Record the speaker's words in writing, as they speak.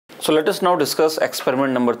So let us now discuss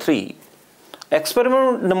experiment number 3.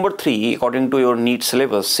 Experiment number 3, according to your NEET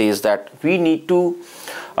syllabus, says that we need to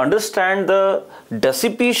understand the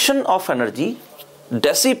dissipation of energy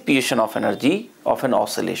of an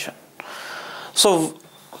oscillation. So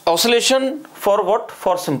oscillation for what?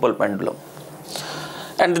 For simple pendulum.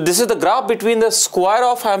 And this is the graph between the square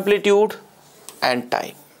of amplitude and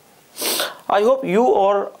time. I hope you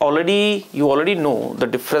already know the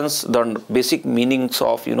difference, the basic meanings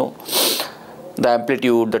of the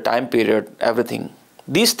amplitude, the time period, everything.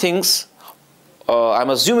 These things I'm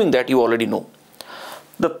assuming that you already know.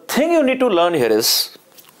 The thing you need to learn here is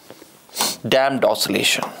damped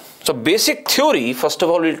oscillation. So basic theory, first of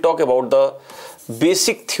all we'll talk about the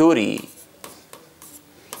basic theory,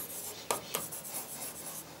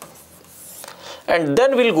 and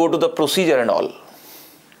then we'll go to the procedure and all.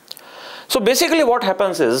 So basically what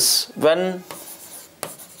happens is, when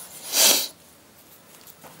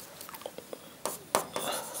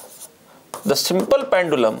the simple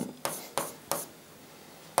pendulum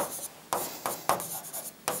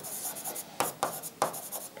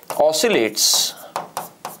oscillates,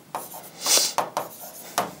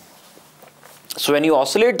 so when you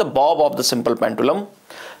oscillate the bob of the simple pendulum,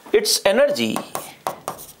 its energy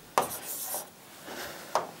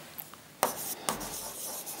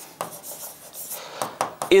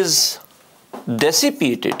is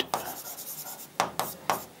dissipated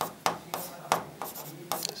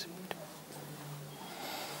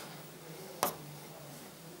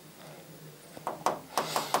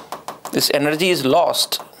this energy is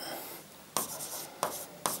lost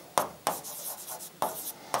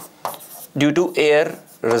due to air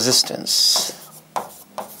resistance.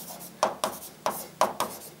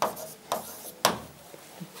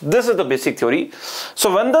 This is the basic theory.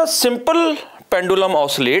 So when the simple pendulum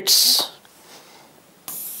oscillates,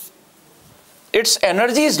 its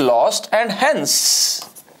energy is lost, and hence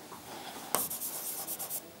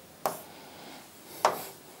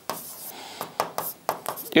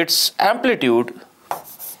its amplitude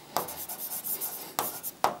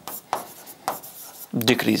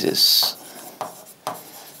decreases.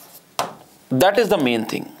 That is the main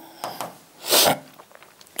thing.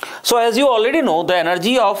 So as you already know, the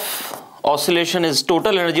energy of oscillation is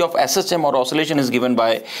total energy of SHM or oscillation is given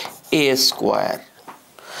by A square.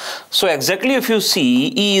 So exactly if you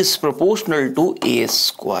see, E is proportional to A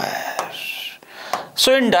square.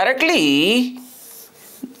 So indirectly,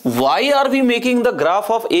 why are we making the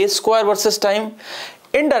graph of A square versus time?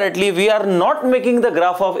 Indirectly, we are not making the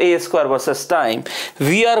graph of A square versus time.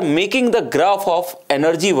 We are making the graph of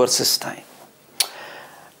energy versus time.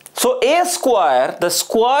 So A square, the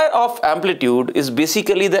square of amplitude, is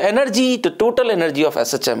basically the energy, the total energy of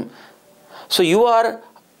SHM. So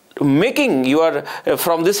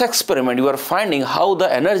from this experiment, you are finding how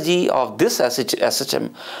the energy of this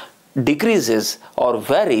SHM decreases or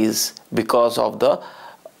varies because of the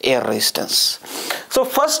air resistance. So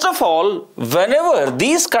first of all, whenever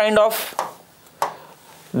these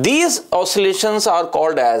oscillations are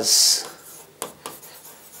called as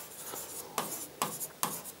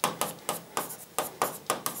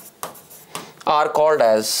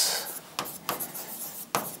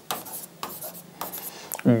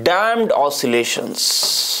damped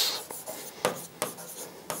oscillations.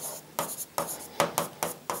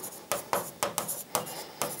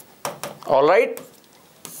 Alright,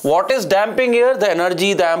 what is damping here? The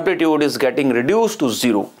energy, the amplitude is getting reduced to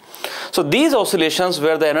 0. So these oscillations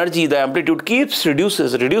where the energy, the amplitude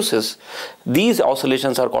reduces, these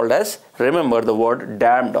oscillations are called as, remember the word,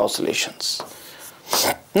 damped oscillations.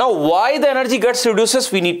 Now why the energy gets reduces,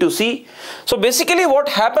 we need to see. So basically what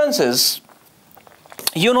happens is,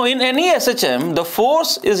 in any SHM, the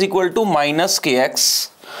force is equal to minus kx.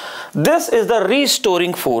 This is the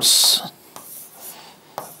restoring force.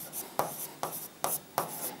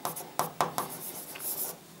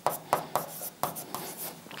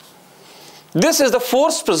 This is the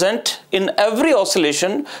force present in every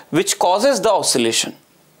oscillation which causes the oscillation.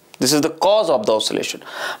 This is the cause of the oscillation.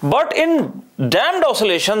 But in damped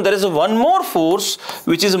oscillation, there is one more force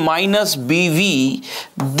which is minus BV.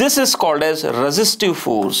 This is called as resistive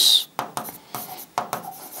force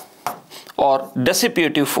or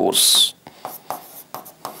dissipative force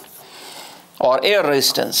or air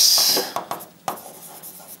resistance.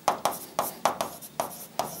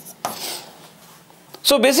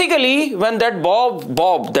 So basically, when that ball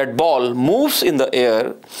moves in the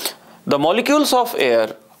air, the molecules of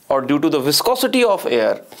air, or due to the viscosity of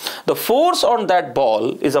air, the force on that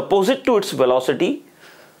ball is opposite to its velocity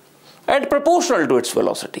and proportional to its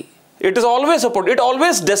velocity. It is always it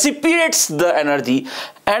always dissipates the energy,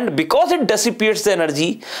 and because it dissipates the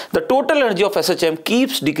energy, the total energy of SHM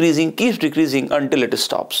keeps decreasing until it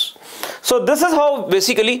stops. So this is how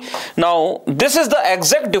basically, now this is the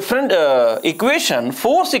exact different equation,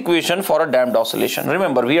 force equation for a damped oscillation.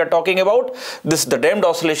 Remember, we are talking about this, the damped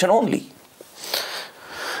oscillation only.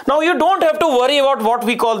 Now you don't have to worry about what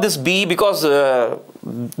we call this B, because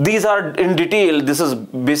these are in detail, this is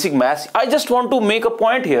basic maths. I just want to make a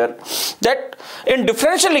point here that in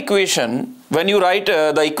differential equation, when you write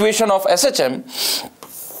the equation of SHM,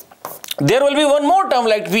 there will be one more term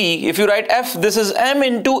like V. If you write F, this is M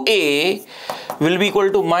into A will be equal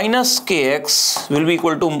to minus KX will be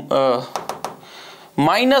equal to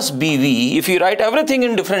minus BV. If you write everything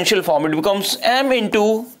in differential form, it becomes M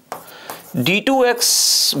into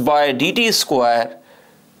d2x by dt square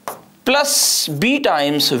plus b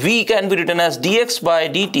times v can be written as dx by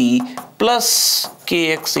dt plus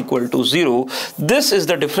kx equal to 0. This is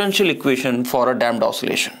the differential equation for a damped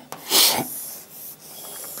oscillation.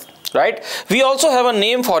 Right? We also have a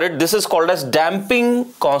name for it. This is called as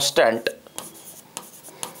damping constant.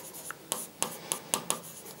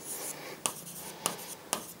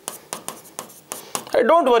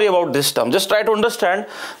 Don't worry about this term, just try to understand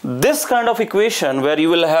this kind of equation where you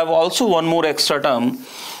will have also one more extra term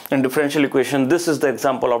in differential equation. This is the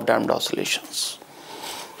example of damped oscillations.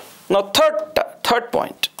 Now third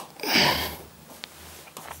point.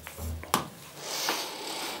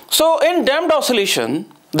 So in damped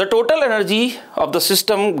oscillation, the total energy of the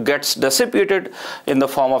system gets dissipated in the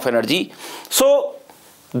form of energy. So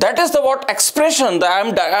that is the what expression that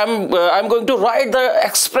I'm going to write the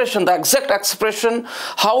expression, the exact expression,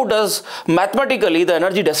 how does mathematically the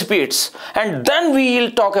energy dissipates, and then we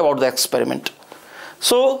will talk about the experiment.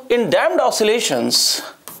 So in damped oscillations,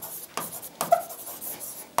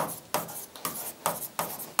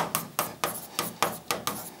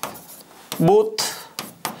 both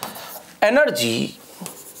energy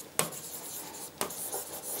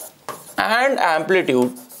and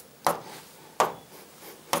amplitude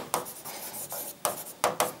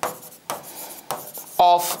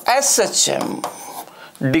of SHM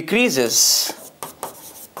decreases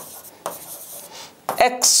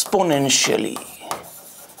exponentially.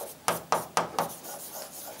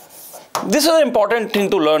 This is an important thing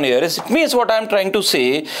to learn here. It means what I am trying to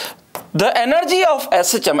say, the energy of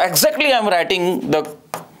SHM, exactly I am writing the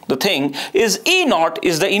thing, is E naught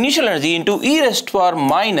is the initial energy into e raised to power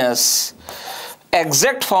minus,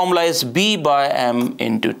 exact formula is B by M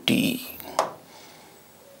into T.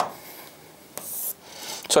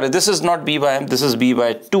 Sorry, this is not B by M, this is B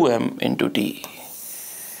by 2M into T.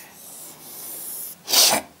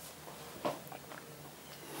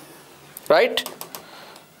 Right?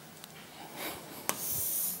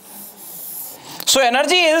 So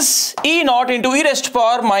energy is E naught into e raised to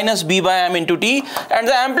power minus B by M into T, and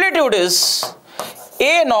the amplitude is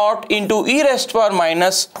A naught into e raised to power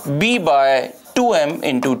minus B by 2M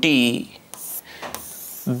into T.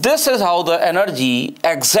 This is how the energy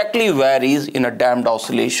exactly varies in a damped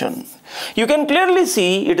oscillation. You can clearly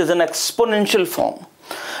see it is an exponential form.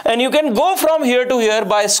 And you can go from here to here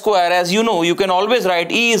by square. As you know, you can always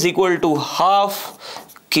write E is equal to half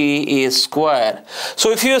Ka square.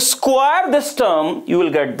 So if you square this term, you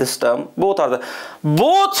will get this term. Both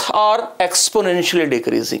are exponentially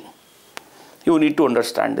decreasing. You need to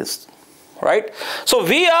understand this. Right? So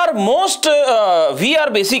we are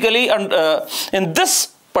basically in this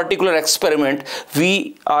particular experiment,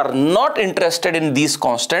 we are not interested in these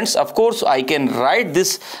constants. Of course, I can write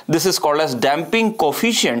this. This is called as damping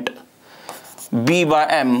coefficient. B by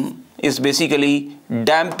M is basically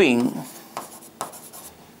damping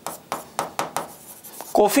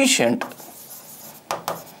coefficient.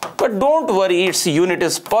 But don't worry, its unit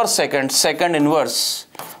is per second, second inverse,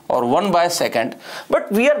 or 1 by second,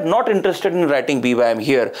 but we are not interested in writing B by M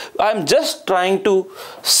here. I'm just trying to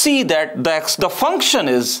see that the function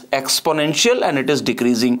is exponential and it is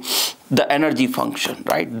decreasing the energy function,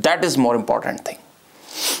 right? That is more important thing.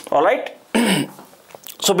 All right.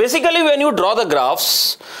 So basically when you draw the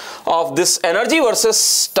graphs of this energy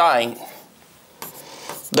versus time,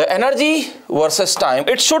 the energy versus time,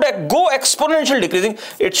 it should go exponential decreasing.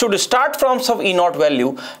 It should start from some E naught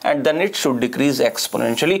value and then it should decrease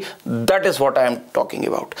exponentially. That is what I am talking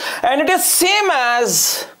about. And it is same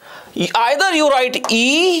as either you write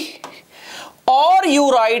E or you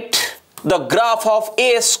write the graph of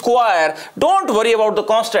A square. Don't worry about the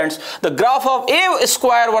constants. The graph of A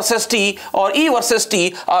square versus T or E versus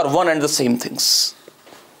T are one and the same things.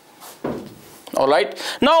 All right.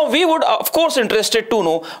 Now we would of course interested to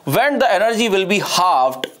know when the energy will be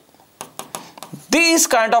halved. These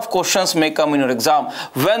kind of questions may come in your exam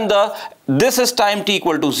when this is time t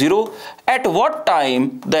equal to 0. At what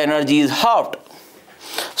time the energy is halved?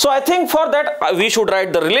 So I think for that we should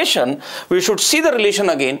write the relation. We should see the relation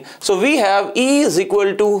again. So we have E is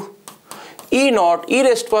equal to E naught e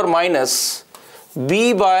raised to power minus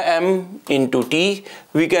B by M into T.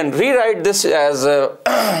 We can rewrite this as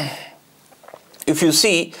if you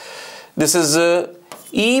see, this is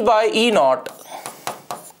E by E naught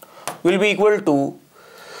will be equal to,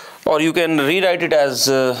 or you can rewrite it as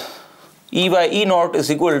E by E naught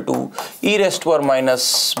is equal to e raised to power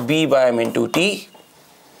minus B by M into T.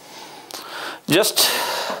 Just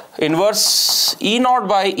inverse E naught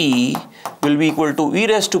by E will be equal to e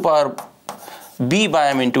raised to power B by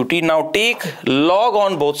M into T. Now take log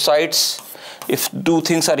on both sides. If two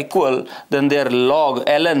things are equal, then their log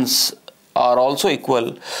ln's are also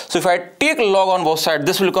equal. So if I take log on both sides,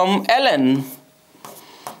 this will become ln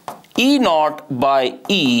E naught by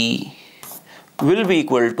E will be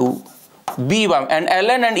equal to B by M, and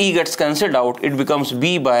ln and E gets cancelled out. It becomes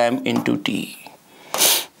B by M into T.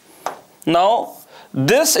 Now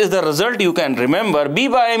this is the result you can remember. B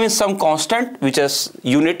by M is some constant which is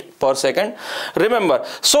unit per second. Remember.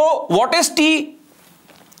 So what is T?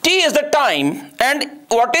 T is the time, and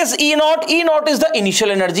what is E naught? E naught is the initial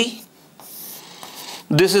energy.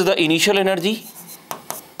 This is the initial energy.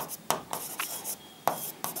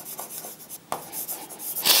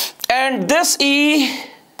 And this E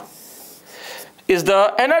is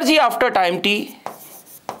the energy after time t.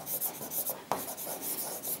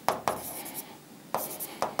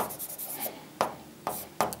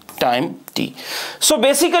 Time t. So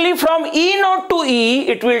basically from E naught to E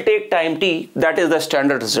it will take time t. That is the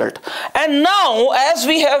standard result. And now as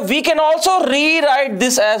we can also rewrite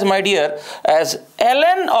this as, my dear, as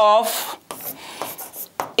ln of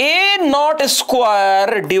A naught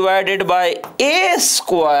square divided by A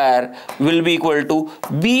square will be equal to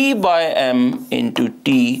B by M into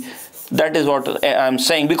T. That is what I am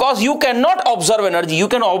saying, because you cannot observe energy, you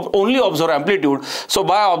can only observe amplitude. So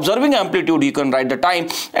by observing amplitude you can write the time.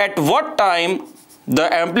 At what time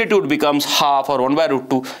the amplitude becomes half or 1 by root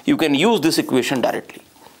 2, you can use this equation directly.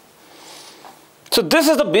 So this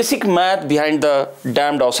is the basic math behind the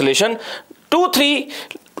damped oscillation. Two,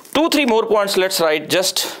 three more points let's write.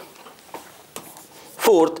 Just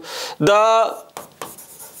fourth, the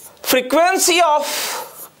frequency of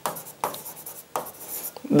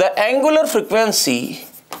the angular frequency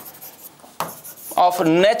of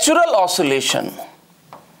natural oscillation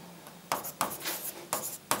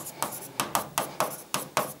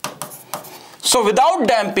so without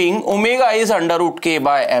damping, omega is under root k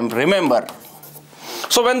by m, remember.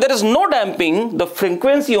 So when there is no damping, the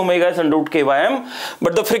frequency omega is under root k by m,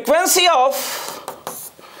 but the frequency of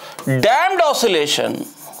damped oscillation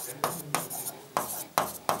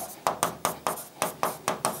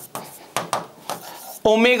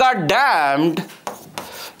omega damped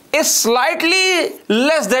is slightly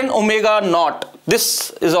less than omega naught. This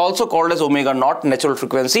is also called as omega naught, natural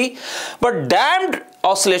frequency, but damped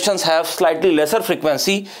oscillations have slightly lesser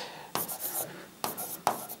frequency.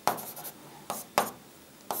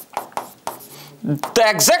 The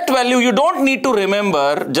exact value you don't need to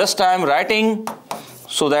remember, just I am writing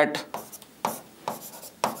so that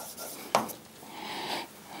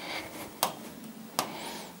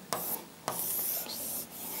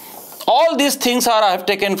all these things are I have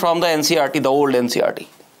taken from the NCERT, the old NCERT.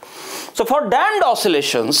 So for damped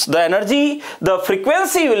oscillations, the energy, the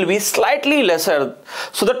frequency will be slightly lesser.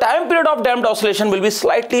 So the time period of damped oscillation will be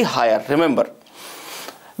slightly higher. Remember,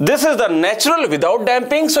 this is the natural without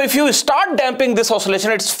damping. So if you start damping this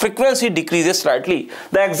oscillation, its frequency decreases slightly.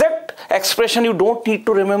 The exact expression you don't need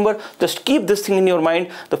to remember. Just keep this thing in your mind.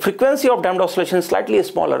 The frequency of damped oscillation is slightly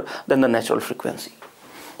smaller than the natural frequency.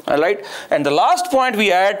 Alright, and the last point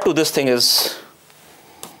we add to this thing is,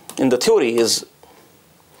 in the theory, is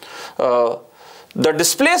the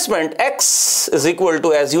displacement x is equal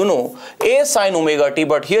to, as you know, a sine omega t,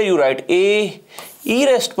 but here you write a e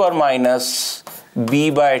raised to power minus b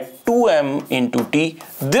by 2m into t.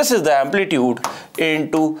 This is the amplitude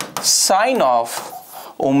into sine of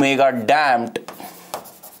omega damped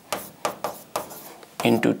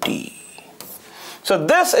into t. So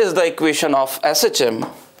this is the equation of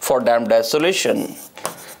SHM for damped oscillation.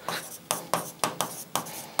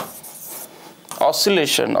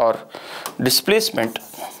 Oscillation or displacement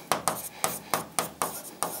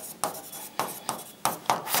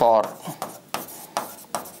for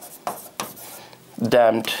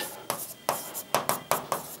damped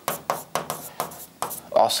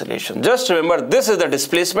oscillation. Just remember, this is the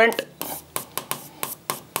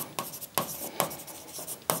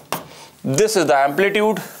This is the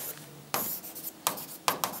amplitude.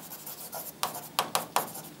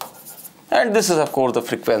 And this is of course the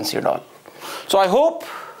frequency and all. So I hope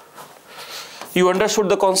you understood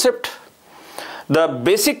the concept. The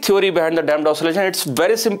basic theory behind the damped oscillation, it's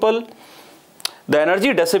very simple. The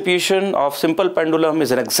energy dissipation of simple pendulum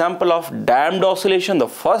is an example of damped oscillation. The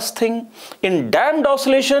first thing, in damped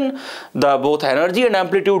oscillation, the both energy and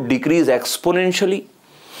amplitude decrease exponentially.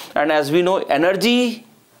 And as we know, energy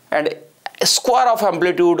and square of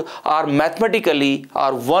amplitude are mathematically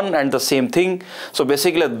one and the same thing. So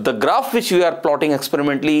basically the graph which we are plotting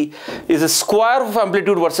experimentally is a square of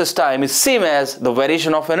amplitude versus time is same as the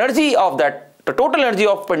variation of energy of that, the total energy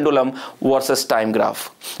of pendulum versus time graph,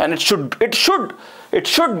 and it should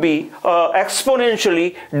be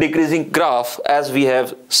exponentially decreasing graph as we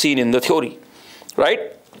have seen in the theory, right?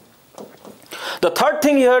 The third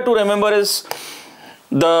thing here to remember is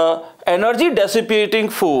the energy dissipating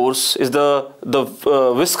force is the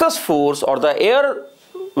viscous force or the air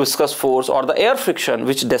viscous force or the air friction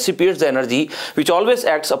which dissipates the energy, which always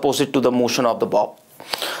acts opposite to the motion of the bob.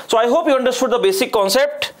 So I hope you understood the basic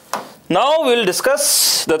concept. Now we will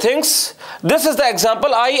discuss the things. This is the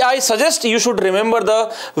example. I suggest you should remember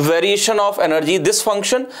the variation of energy, this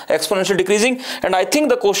function, exponential decreasing, and I think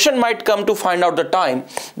the question might come to find out the time.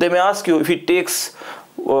 They may ask you if it takes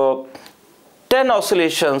 10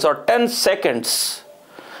 oscillations or 10 seconds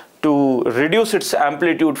to reduce its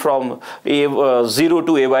amplitude from 0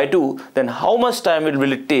 to a by 2, then how much time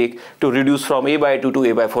will it take to reduce from a by 2 to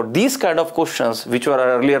a by 4? These kind of questions, which were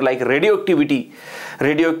earlier like nuclear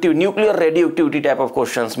radioactivity type of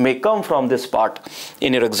questions, may come from this part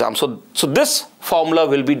in your exam. So this formula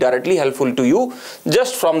will be directly helpful to you.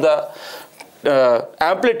 Just from the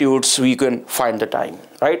amplitudes we can find the time,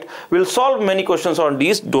 right? We'll solve many questions on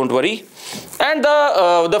these, don't worry. And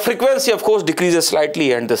the frequency of course decreases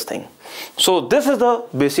slightly and this thing. So this is the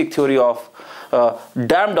basic theory of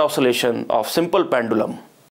damped oscillation of simple pendulum.